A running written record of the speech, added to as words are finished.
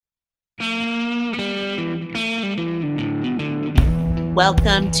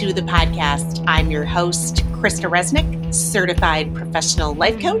welcome to the podcast. I'm your host, Krista Resnick, certified professional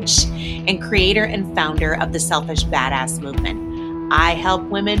life coach and creator and founder of the Selfish Badass movement. I help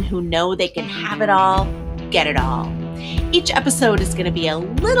women who know they can have it all, get it all. Each episode is going to be a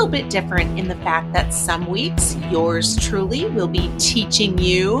little bit different in the fact that some weeks, yours truly will be teaching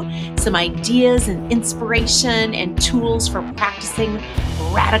you some ideas and inspiration and tools for practicing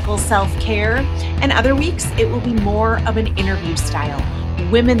radical self-care. And other weeks, it will be more of an interview style.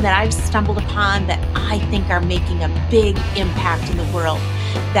 Women that I've stumbled upon that I think are making a big impact in the world,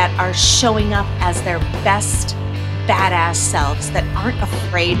 that are showing up as their best badass selves, that aren't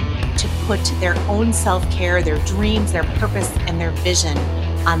afraid to put their own self-care, their dreams, their purpose, and their vision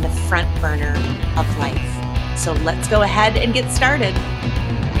on the front burner of life. So let's go ahead and get started.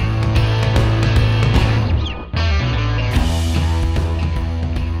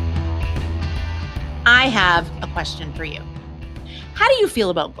 I have a question for you. How do you feel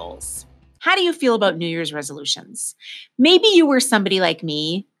about goals? How do you feel about New Year's resolutions? Maybe you were somebody like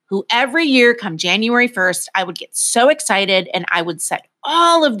me who every year come January 1st, I would get so excited and I would set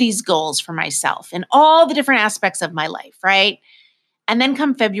all of these goals for myself in all the different aspects of my life, right? And then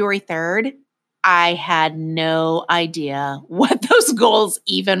come February 3rd, I had no idea what those goals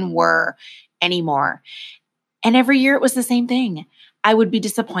even were anymore. And every year it was the same thing. I would be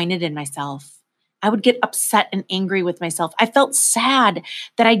disappointed in myself. I would get upset and angry with myself. I felt sad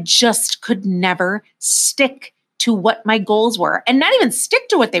that I just could never stick to what my goals were, and not even stick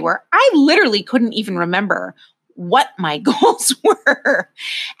to what they were. I literally couldn't even remember what my goals were.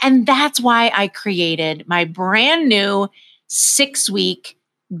 And that's why I created my brand new 6-week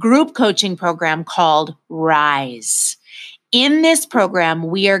group coaching program called Rise. In this program,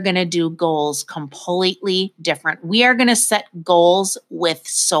 we are going to do goals completely different. We are going to set goals with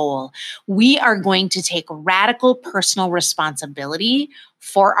soul. We are going to take radical personal responsibility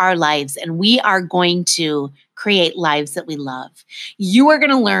for our lives, and we are going to create lives that we love. You are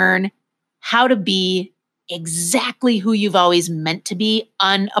going to learn how to be exactly who you've always meant to be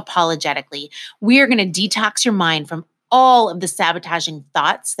unapologetically. We are going to detox your mind from all of the sabotaging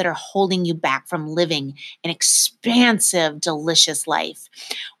thoughts that are holding you back from living an expansive, delicious life.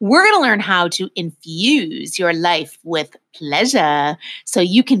 We're going to learn how to infuse your life with pleasure so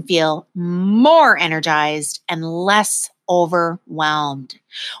you can feel more energized and less overwhelmed.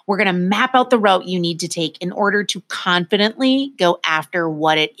 We're going to map out the route you need to take in order to confidently go after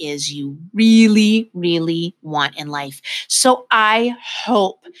what it is you really, really want in life. So I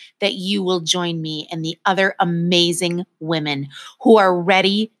hope that you will join me and the other amazing women who are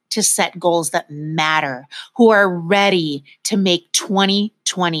ready to set goals that matter, who are ready to make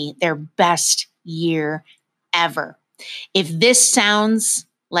 2020 their best year ever. If this sounds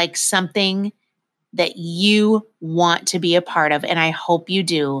like something that you want to be a part of, and I hope you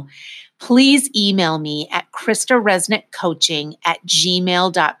do, please email me at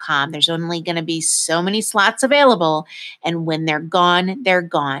kristaresnickcoaching@gmail.com. There's only going to be so many slots available, and when they're gone, they're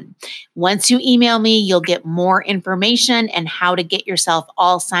gone. Once you email me, you'll get more information and how to get yourself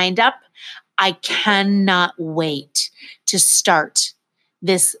all signed up. I cannot wait to start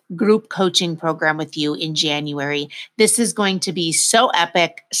this group coaching program with you in January. This is going to be so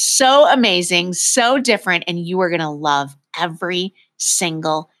epic, so amazing, so different, and you are going to love every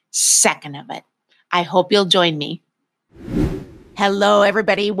single second of it. I hope you'll join me. Hello,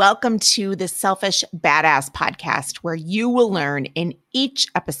 everybody. Welcome to the Selfish Badass podcast, where you will learn in each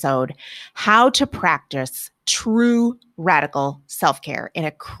episode how to practice true radical self-care in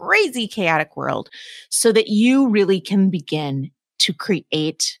a crazy, chaotic world so that you really can begin to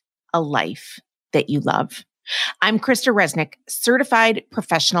create a life that you love. I'm Krista Resnick, certified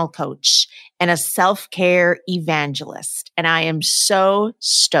professional coach and a self-care evangelist, and I am so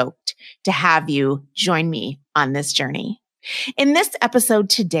stoked to have you join me on this journey. In this episode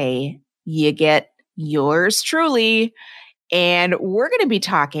today, you get yours truly, and we're going to be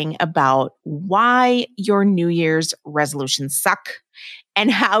talking about why your New Year's resolutions suck and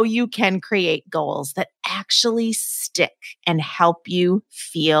how you can create goals that actually stick and help you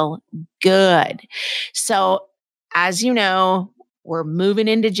feel good. So, as you know, we're moving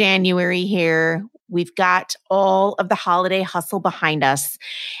into January here. We've got all of the holiday hustle behind us.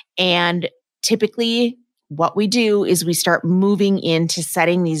 And typically, what we do is we start moving into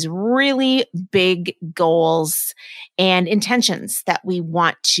setting these really big goals and intentions that we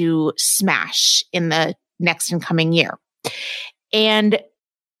want to smash in the next and coming year. And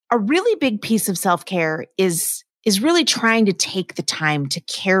a really big piece of self-care is really trying to take the time to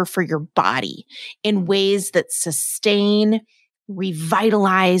care for your body in ways that sustain,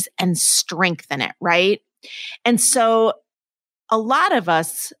 revitalize, and strengthen it, right? And so a lot of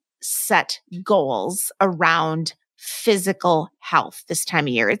us set goals around physical health this time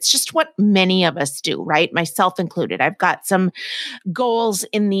of year. It's just what many of us do, right? Myself included. I've got some goals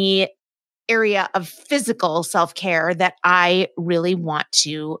in the area of physical self-care that I really want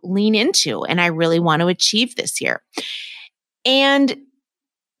to lean into and I really want to achieve this year. And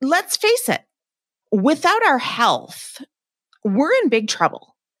let's face it, without our health, we're in big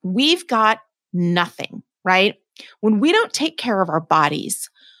trouble. We've got nothing, right? When we don't take care of our bodies,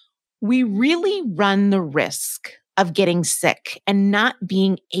 we really run the risk of getting sick and not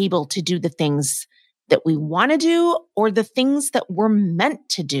being able to do the things that we want to do or the things that we're meant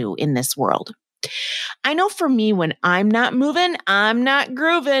to do in this world. I know for me, when I'm not moving, I'm not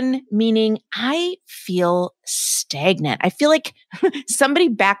grooving, meaning I feel stagnant. I feel like somebody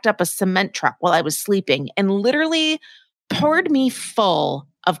backed up a cement truck while I was sleeping and literally poured me full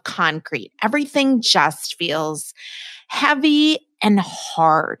of concrete. Everything just feels heavy and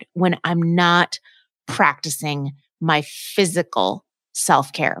hard when I'm not practicing my physical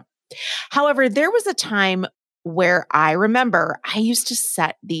self-care. However, there was a time where I remember I used to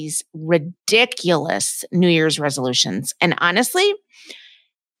set these ridiculous New Year's resolutions. And honestly,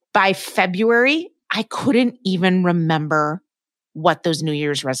 by February, I couldn't even remember what those New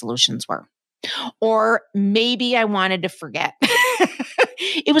Year's resolutions were. Or maybe I wanted to forget.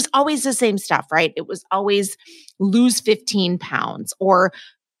 It was always the same stuff, right? It was always lose 15 pounds or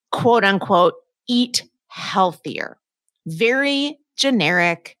quote unquote, eat healthier. Very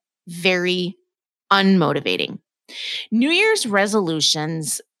generic, very unmotivating. New Year's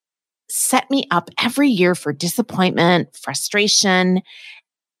resolutions set me up every year for disappointment, frustration,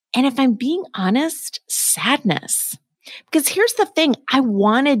 and if I'm being honest, sadness. Because here's the thing, I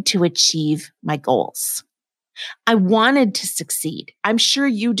wanted to achieve my goals. I wanted to succeed. I'm sure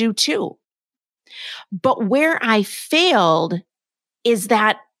you do too. But where I failed is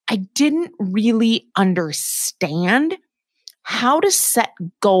that I didn't really understand how to set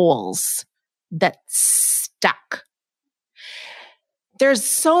goals that stuck. There's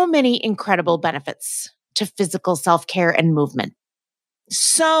so many incredible benefits to physical self-care and movement.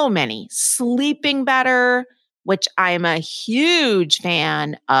 So many. Sleeping better, which I'm a huge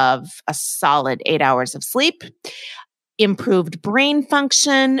fan of a solid 8 hours of sleep, improved brain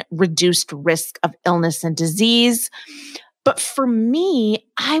function, reduced risk of illness and disease. But for me,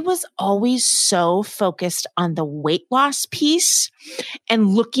 I was always so focused on the weight loss piece and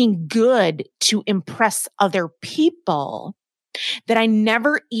looking good to impress other people that I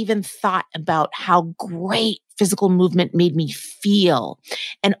never even thought about how great physical movement made me feel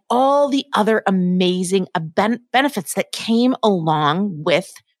and all the other amazing benefits that came along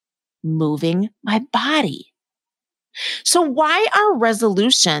with moving my body. So why are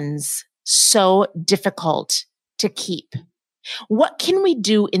resolutions so difficult to keep? What can we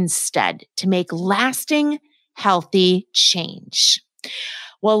do instead to make lasting, healthy change?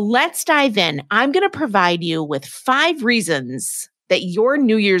 Well, let's dive in. I'm going to provide you with 5 reasons that your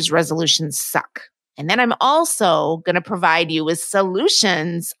New Year's resolutions suck. And then I'm also going to provide you with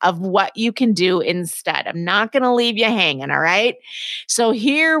solutions of what you can do instead. I'm not going to leave you hanging, all right? So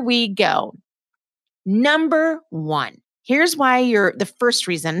here we go. Number 1. Here's why the first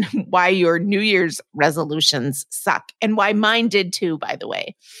reason why your New Year's resolutions suck and why mine did too, by the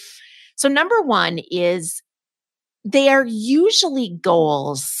way. So number 1 is they are usually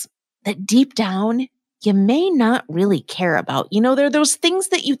goals that deep down you may not really care about. You know, they're those things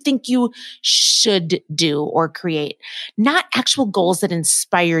that you think you should do or create, not actual goals that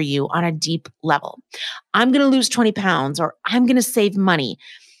inspire you on a deep level. I'm going to lose 20 pounds or I'm going to save money.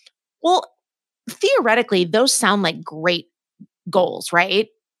 Well, theoretically, those sound like great goals, right?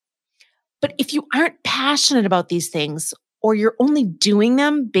 But if you aren't passionate about these things or you're only doing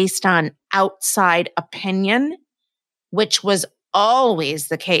them based on outside opinion, which was always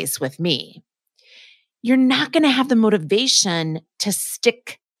the case with me, you're not going to have the motivation to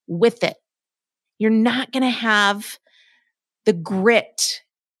stick with it. You're not going to have the grit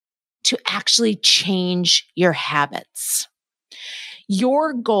to actually change your habits.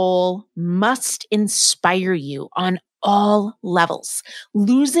 Your goal must inspire you on all levels.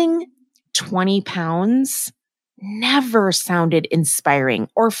 Losing 20 pounds never sounded inspiring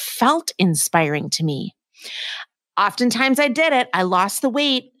or felt inspiring to me. Oftentimes I did it. I lost the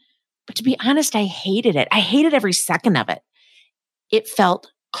weight. But to be honest, I hated it. I hated every second of it. It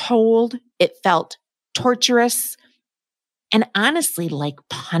felt cold. It felt torturous. And honestly, like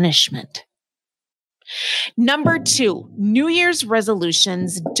punishment. Number 2, New Year's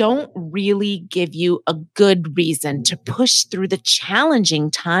resolutions don't really give you a good reason to push through the challenging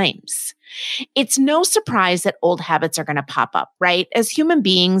times. It's no surprise that old habits are going to pop up, right? As human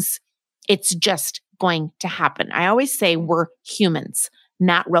beings, it's just going to happen. I always say we're humans,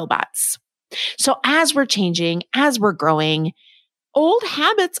 not robots. So as we're changing, as we're growing, old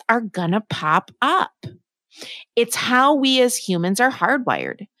habits are going to pop up. It's how we as humans are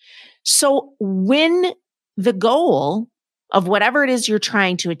hardwired. So when the goal of whatever it is you're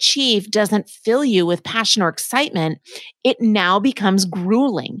trying to achieve doesn't fill you with passion or excitement, it now becomes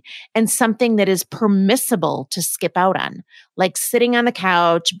grueling and something that is permissible to skip out on, like sitting on the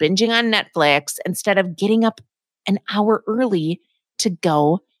couch, binging on Netflix, instead of getting up an hour early to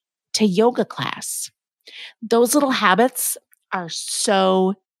go to yoga class. Those little habits are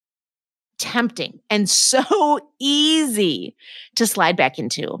so tempting and so easy to slide back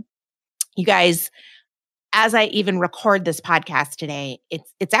into. You guys, as I even record this podcast today,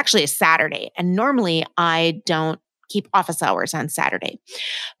 it's actually a Saturday. And normally I don't keep office hours on Saturday.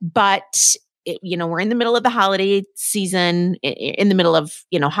 But we're in the middle of the holiday season, in the middle of,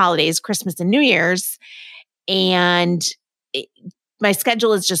 holidays, Christmas and New Year's. And my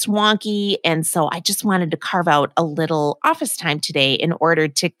schedule is just wonky. And so I just wanted to carve out a little office time today in order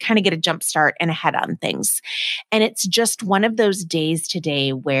to kind of get a jump start and ahead on things. And it's just one of those days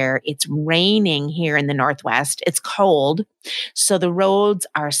today where it's raining here in the Northwest. It's cold. So the roads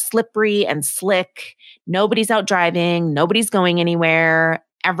are slippery and slick. Nobody's out driving. Nobody's going anywhere.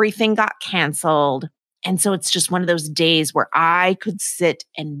 Everything got canceled. And so it's just one of those days where I could sit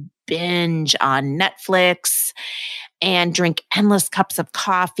and binge on Netflix and drink endless cups of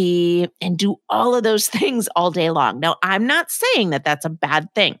coffee and do all of those things all day long. Now, I'm not saying that that's a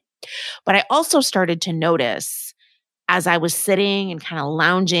bad thing, but I also started to notice as I was sitting and kind of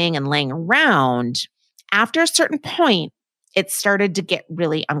lounging and laying around, after a certain point, it started to get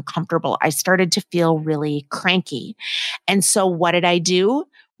really uncomfortable. I started to feel really cranky. And so what did I do?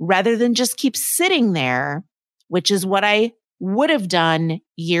 Rather than just keep sitting there, which is what I would have done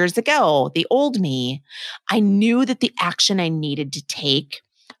years ago, the old me, I knew that the action I needed to take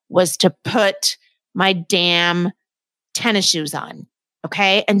was to put my damn tennis shoes on.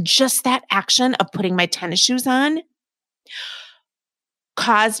 Okay. And just that action of putting my tennis shoes on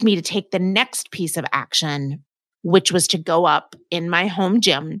caused me to take the next piece of action, which was to go up in my home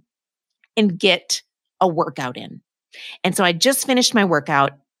gym and get a workout in. And so I just finished my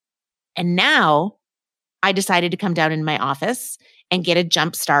workout. And now I decided to come down in my office and get a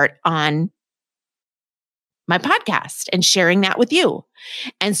jump start on my podcast and sharing that with you.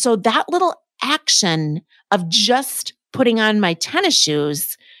 And so that little action of just putting on my tennis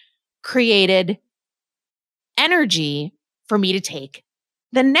shoes created energy for me to take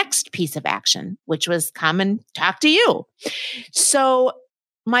the next piece of action, which was come and talk to you. So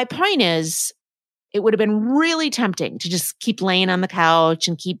my point is, it would have been really tempting to just keep laying on the couch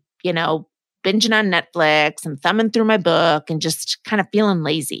and keep, binging on Netflix and thumbing through my book and just kind of feeling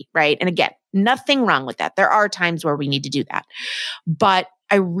lazy, right? And again, nothing wrong with that. There are times where we need to do that. But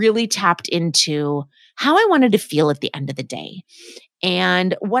I really tapped into how I wanted to feel at the end of the day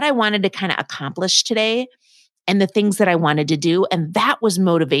and what I wanted to kind of accomplish today and the things that I wanted to do. And that was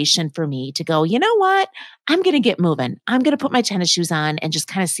motivation for me to go, you know what? I'm going to get moving. I'm going to put my tennis shoes on and just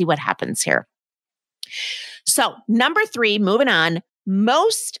kind of see what happens here. So, number 3, moving on.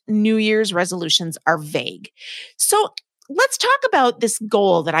 Most New Year's resolutions are vague. So let's talk about this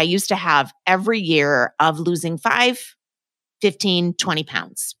goal that I used to have every year of losing 5, 15, 20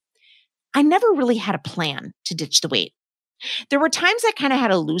 pounds. I never really had a plan to ditch the weight. There were times I kind of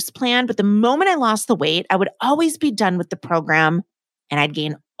had a loose plan, but the moment I lost the weight, I would always be done with the program and I'd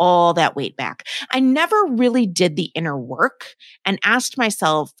gain all that weight back. I never really did the inner work and asked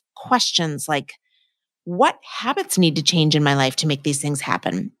myself questions like, what habits need to change in my life to make these things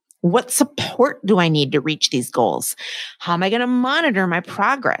happen? What support do I need to reach these goals? How am I going to monitor my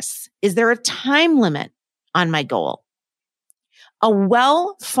progress? Is there a time limit on my goal? A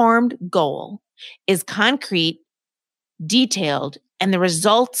well-formed goal is concrete, detailed, and the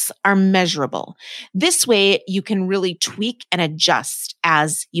results are measurable. This way, you can really tweak and adjust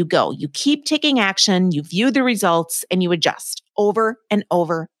as you go. You keep taking action, you view the results, and you adjust over and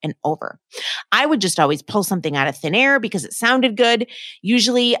over and over. I would just always pull something out of thin air because it sounded good.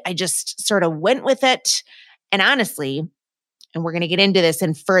 Usually, I just sort of went with it. And honestly, and we're going to get into this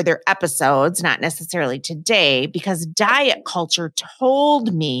in further episodes, not necessarily today, because diet culture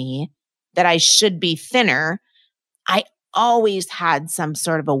told me that I should be thinner. I always had some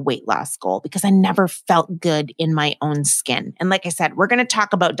sort of a weight loss goal because I never felt good in my own skin. And like I said, we're going to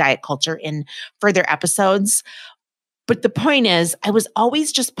talk about diet culture in further episodes. But the point is, I was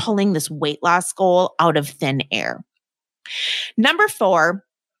always just pulling this weight loss goal out of thin air. Number 4,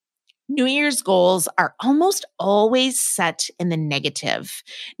 New Year's goals are almost always set in the negative.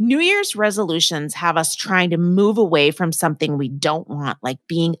 New Year's resolutions have us trying to move away from something we don't want, like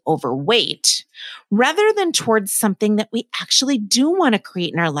being overweight, rather than towards something that we actually do want to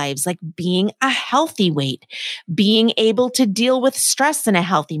create in our lives, like being a healthy weight, being able to deal with stress in a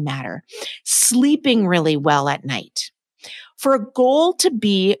healthy manner, sleeping really well at night. For a goal to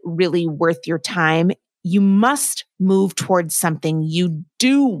be really worth your time, you must move towards something you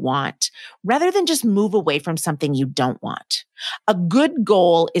do want rather than just move away from something you don't want. A good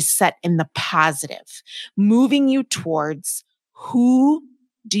goal is set in the positive, moving you towards who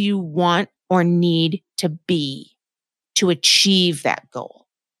do you want or need to be to achieve that goal.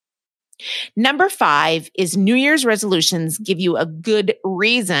 Number 5 is New Year's resolutions give you a good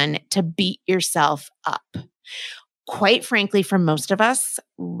reason to beat yourself up. Quite frankly, for most of us,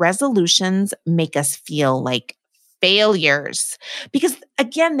 resolutions make us feel like failures because,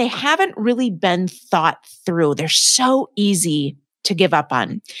 again, they haven't really been thought through. They're so easy to give up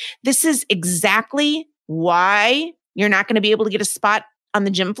on. This is exactly why you're not going to be able to get a spot on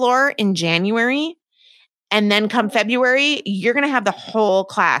the gym floor in January. And then come February, you're going to have the whole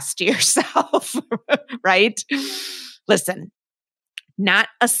class to yourself, right? Listen. Not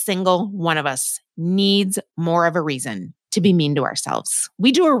a single one of us needs more of a reason to be mean to ourselves.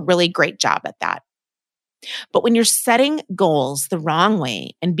 We do a really great job at that. But when you're setting goals the wrong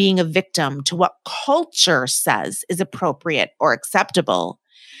way and being a victim to what culture says is appropriate or acceptable,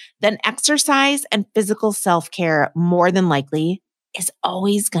 then exercise and physical self-care more than likely is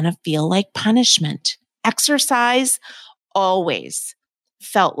always going to feel like punishment. Exercise always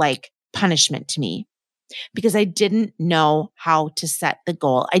felt like punishment to me, because I didn't know how to set the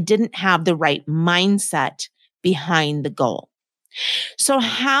goal. I didn't have the right mindset behind the goal. So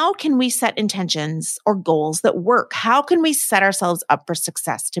how can we set intentions or goals that work? How can we set ourselves up for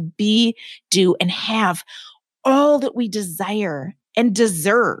success to be, do, and have all that we desire and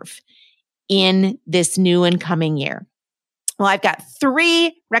deserve in this new and coming year? Well, I've got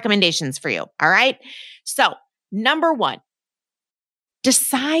 3 recommendations for you. All right. So number 1,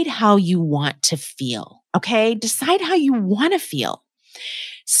 decide how you want to feel. Okay. Decide how you want to feel.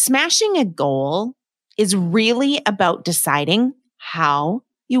 Smashing a goal is really about deciding how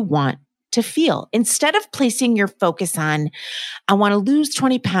you want to feel. Instead of placing your focus on, I want to lose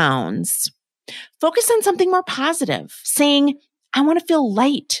 20 pounds, focus on something more positive, saying, I want to feel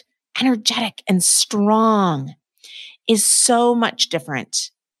light, energetic, and strong is so much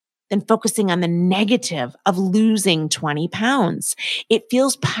different than focusing on the negative of losing 20 pounds. It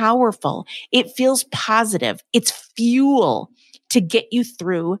feels powerful. It feels positive. It's fuel to get you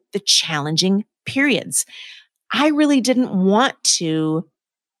through the challenging periods. I really didn't want to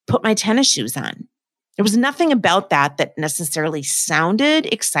put my tennis shoes on. There was nothing about that necessarily sounded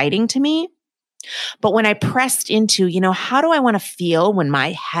exciting to me. But when I pressed into, how do I want to feel when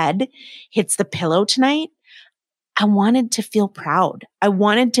my head hits the pillow tonight? I wanted to feel proud. I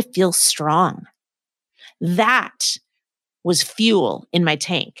wanted to feel strong. That was fuel in my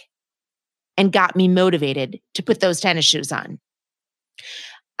tank and got me motivated to put those tennis shoes on.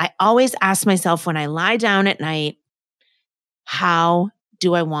 I always ask myself when I lie down at night, how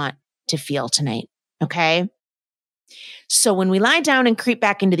do I want to feel tonight? Okay. So when we lie down and creep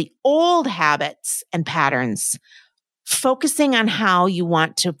back into the old habits and patterns, focusing on how you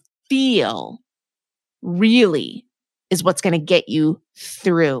want to feel really is what's going to get you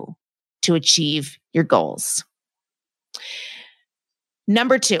through to achieve your goals.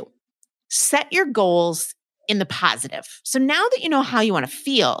 Number 2, set your goals in the positive. So now that you know how you want to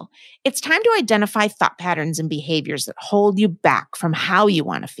feel, it's time to identify thought patterns and behaviors that hold you back from how you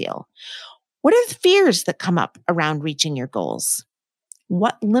want to feel. What are the fears that come up around reaching your goals?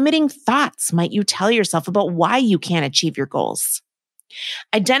 What limiting thoughts might you tell yourself about why you can't achieve your goals?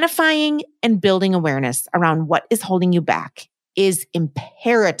 Identifying and building awareness around what is holding you back is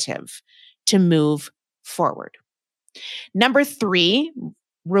imperative to move forward. Number 3,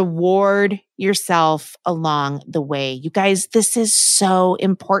 reward yourself along the way. You guys, this is so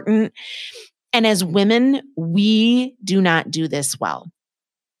important. And as women, we do not do this well.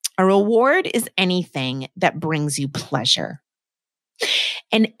 A reward is anything that brings you pleasure.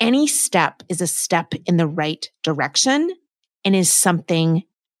 And any step is a step in the right direction and is something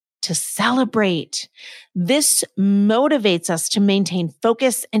to celebrate. This motivates us to maintain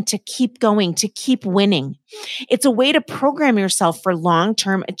focus and to keep going, to keep winning. It's a way to program yourself for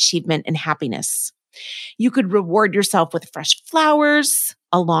long-term achievement and happiness. You could reward yourself with fresh flowers,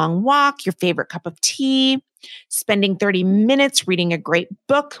 a long walk, your favorite cup of tea, spending 30 minutes reading a great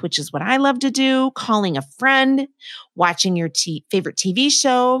book, which is what I love to do, calling a friend, watching your favorite TV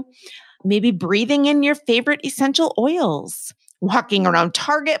show, maybe breathing in your favorite essential oils, walking around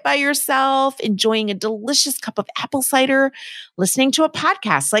Target by yourself, enjoying a delicious cup of apple cider, listening to a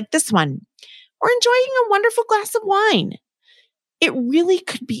podcast like this one, or enjoying a wonderful glass of wine. It really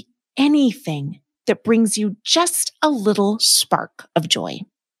could be anything that brings you just a little spark of joy.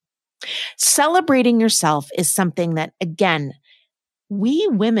 Celebrating yourself is something that, again, we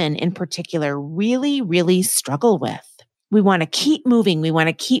women in particular really, really struggle with. We want to keep moving. We want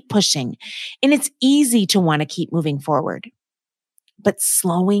to keep pushing. And it's easy to want to keep moving forward. But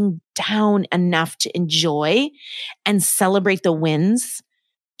slowing down enough to enjoy and celebrate the wins,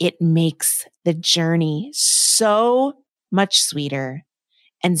 it makes the journey so much sweeter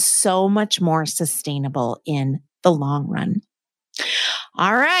and so much more sustainable in the long run.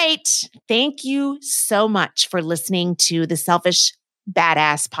 All right. Thank you so much for listening to the Selfish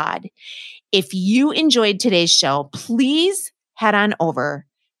Badass Pod. If you enjoyed today's show, please head on over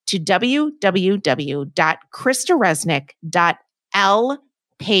to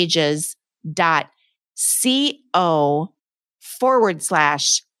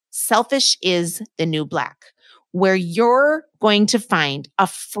is the new black, where you're going to find a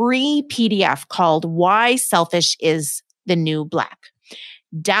free PDF called Why Selfish is the New Black.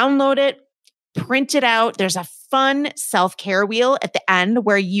 Download it, print it out. There's a fun self-care wheel at the end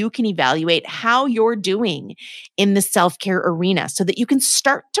where you can evaluate how you're doing in the self-care arena so that you can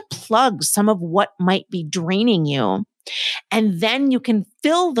start to plug some of what might be draining you. And then you can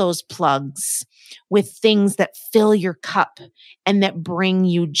fill those plugs with things that fill your cup and that bring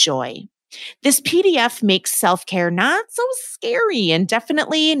you joy. This PDF makes self-care not so scary and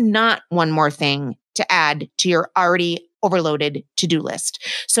definitely not one more thing to add to your already overloaded to-do list.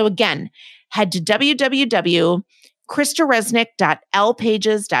 So again, head to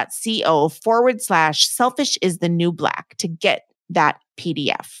www.kristareznick.lpages.co/selfish is the new black to get that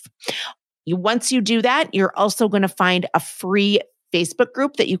PDF. Once you do that, you're also going to find a free Facebook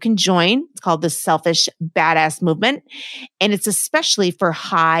group that you can join. It's called the Selfish Badass Movement. And it's especially for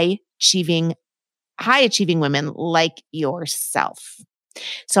high achieving women like yourself.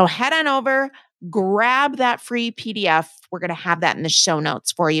 So head on over, grab that free PDF. We're going to have that in the show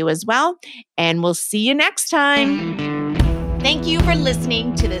notes for you as well. And we'll see you next time. Thank you for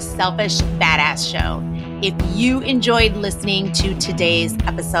listening to the Selfish Badass Show. If you enjoyed listening to today's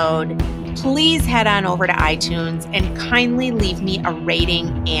episode, please head on over to iTunes and kindly leave me a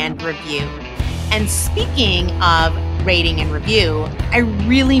rating and review. And speaking of rating and review, I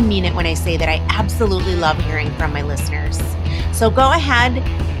really mean it when I say that I absolutely love hearing from my listeners. So go ahead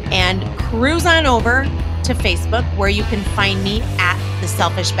and cruise on over to Facebook where you can find me at The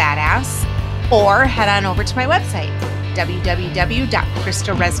Selfish Badass, or head on over to my website,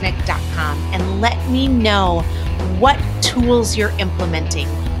 www.kristareznick.com, and let me know what tools you're implementing,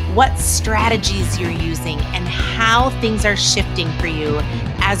 what strategies you're using, and how things are shifting for you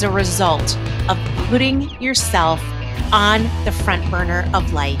as a result of putting yourself on the front burner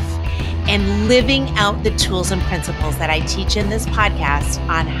of life and living out the tools and principles that I teach in this podcast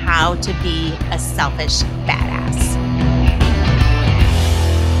on how to be a selfish badass.